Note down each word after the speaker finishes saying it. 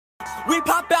We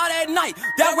pop out at night,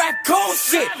 that raccoon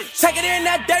shit. Take it in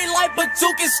that daylight, but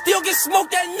you can still get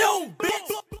smoked at noon,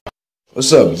 bitch.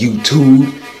 What's up,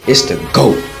 YouTube? It's the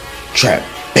GOAT Trap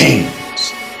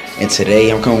Bands, and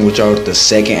today I'm coming with y'all with the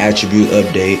second attribute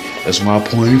update. That's my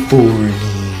point forward.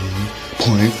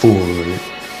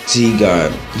 See, he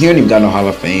don't even got no Hall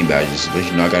of Fame badges, but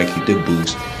you know I gotta keep the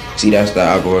boost. See, that's the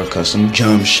Algor custom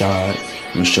jump shot.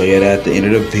 I'm gonna show you that at the end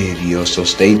of the video, so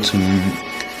stay tuned.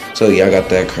 So yeah, I got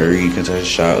that Curry contested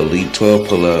shot, Elite 12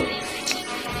 pull up,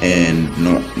 and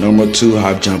normal 2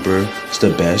 hop jumper. It's the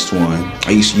best one.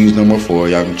 I used to use normal 4.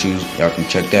 Y'all can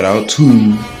check that out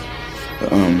too.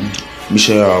 Let me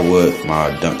show y'all what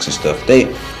my dunks and stuff. I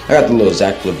got the little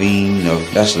Zach Levine. You know,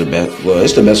 that's the best. Well,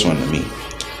 it's the best one to me.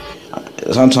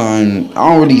 Sometimes I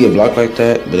don't really get blocked like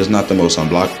that, but it's not the most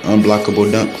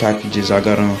unblockable dunk packages I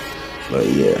got on. But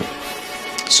yeah.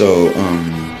 So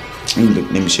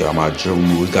let me show y'all my dribble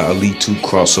move. We got Elite 2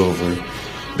 crossover.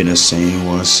 Been the same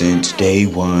one since day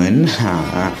one.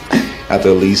 After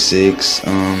Elite 6,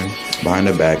 behind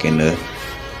the back, and the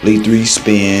Elite 3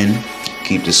 spin.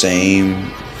 Keep the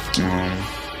same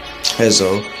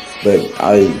hezo. But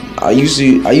I use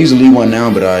Elite 1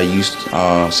 now,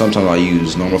 but sometimes I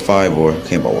use normal 5 or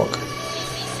Cable Walker.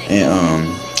 And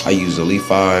I use Elite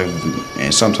 5,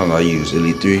 and sometimes I use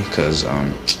Elite 3 because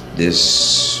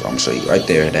this, I'm gonna show you right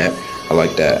there, that I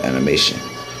like that animation.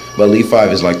 But Elite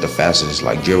 5 is like the fastest,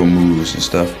 like dribble moves and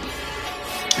stuff.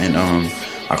 And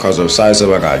I cross over sides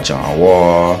up, I got John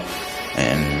Wall,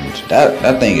 and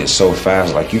that thing is so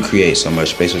fast. Like, you create so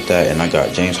much space with that. And I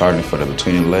got James Harden for the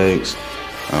between the legs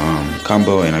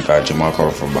combo, and I got Jamal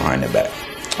Crawford from behind the back.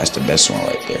 That's the best one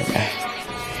right there, man.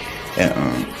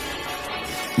 And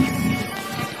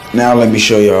now let me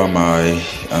show y'all my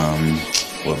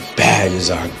what badges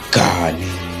I got.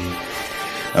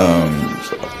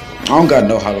 I don't got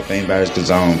no Hall of Fame badges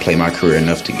because I don't play my career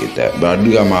enough to get that. But I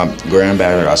do got my grand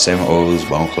badge. I got 7 O's,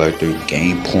 Bone Collector,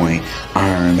 Game Point,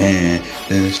 Iron Man,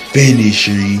 then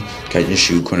Finishing, Catch and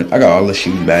Shoot Corner. I got all the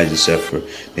shooting badges except for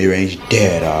Mid-Range,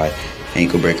 Deadeye,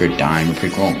 Ankle Breaker, Diamond,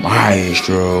 Pickle,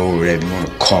 Maestro, whatever you want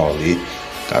to call it.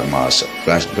 Got my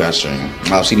Flash Passer,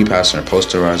 my CD Passer, and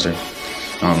Posterizer.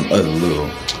 Other little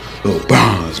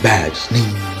bronze badges.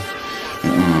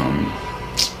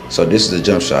 So this is the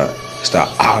jump shot. It's the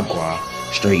agua,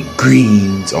 straight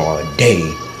greens all day.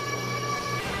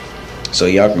 So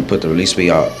y'all can put the release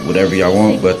speed out whatever y'all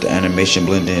want, but the animation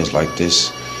blending is like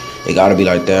this. It gotta be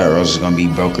like that, or else it's gonna be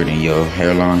broker than your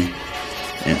hairline.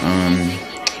 And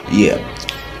yeah.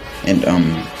 And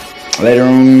later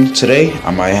on today,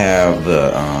 I might have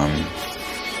the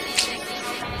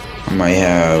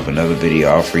another video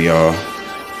out for y'all.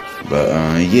 But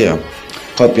yeah.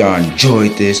 Hope y'all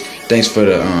enjoyed this. Thanks for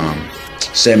the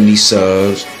 70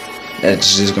 subs.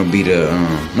 That's just gonna be the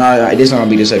this not gonna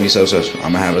be the 70 subs. I'm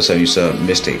gonna have a 70 sub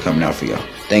mistake coming out for y'all.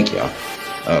 Thank y'all.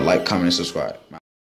 Like, comment, and subscribe.